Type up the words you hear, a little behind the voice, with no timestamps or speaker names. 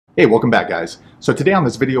Hey, welcome back guys. So today on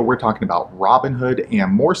this video we're talking about Robinhood,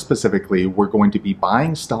 and more specifically we're going to be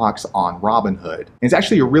buying stocks on Robinhood. And it's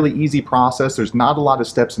actually a really easy process. There's not a lot of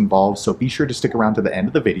steps involved, so be sure to stick around to the end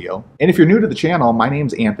of the video. And if you're new to the channel, my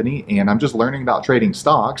name's Anthony and I'm just learning about trading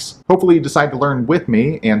stocks. Hopefully you decide to learn with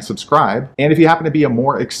me and subscribe. And if you happen to be a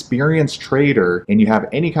more experienced trader and you have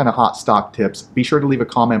any kind of hot stock tips, be sure to leave a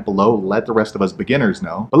comment below. Let the rest of us beginners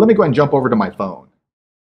know. But let me go ahead and jump over to my phone.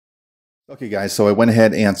 Okay guys, so I went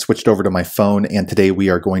ahead and switched over to my phone, and today we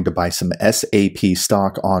are going to buy some SAP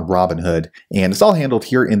stock on Robinhood. And it's all handled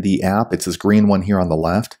here in the app. It's this green one here on the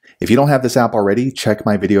left. If you don't have this app already, check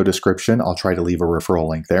my video description. I'll try to leave a referral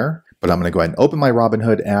link there. But I'm going to go ahead and open my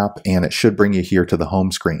Robinhood app, and it should bring you here to the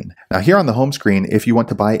home screen. Now here on the home screen, if you want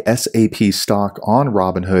to buy SAP stock on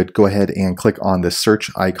Robinhood, go ahead and click on the search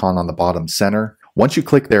icon on the bottom center. Once you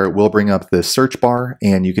click there, it will bring up the search bar,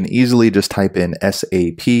 and you can easily just type in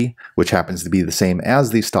SAP, which happens to be the same as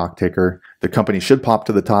the stock ticker. The company should pop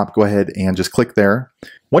to the top. Go ahead and just click there.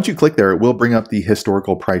 Once you click there, it will bring up the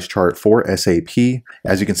historical price chart for SAP.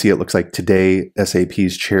 As you can see, it looks like today SAP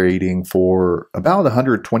is trading for about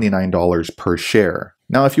 $129 per share.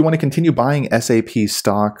 Now, if you want to continue buying SAP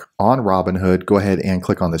stock on Robinhood, go ahead and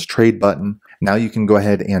click on this trade button. Now you can go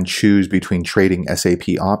ahead and choose between trading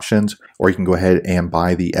SAP options, or you can go ahead and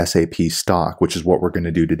buy the SAP stock, which is what we're going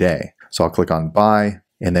to do today. So I'll click on buy,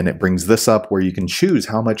 and then it brings this up where you can choose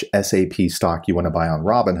how much SAP stock you want to buy on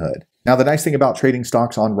Robinhood. Now, the nice thing about trading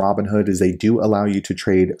stocks on Robinhood is they do allow you to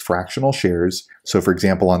trade fractional shares. So for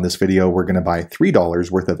example, on this video, we're going to buy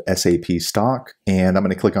 $3 worth of SAP stock, and I'm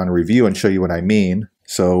going to click on review and show you what I mean.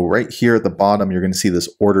 So right here at the bottom, you're going to see this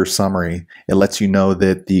order summary. It lets you know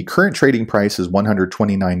that the current trading price is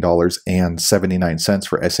 $129.79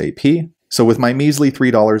 for SAP. So with my measly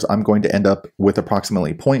 $3, I'm going to end up with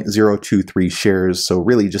approximately 0.023 shares, so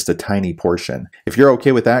really just a tiny portion. If you're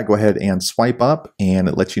okay with that, go ahead and swipe up, and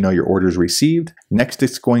it lets you know your order is received. Next,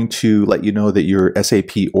 it's going to let you know that your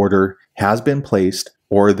SAP order has been placed,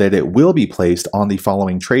 or that it will be placed on the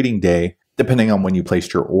following trading day, depending on when you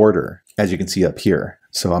placed your order, as you can see up here.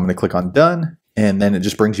 So I'm going to click on done, and then it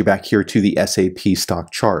just brings you back here to the SAP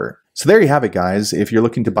stock chart. So there you have it, guys. If you're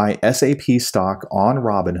looking to buy SAP stock on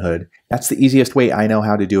Robinhood, that's the easiest way I know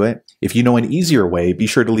how to do it. If you know an easier way, be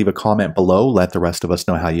sure to leave a comment below. Let the rest of us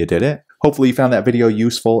know how you did it. Hopefully you found that video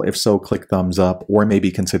useful. If so, click thumbs up, or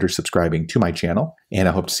maybe consider subscribing to my channel. And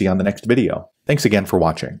I hope to see you on the next video. Thanks again for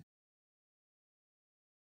watching.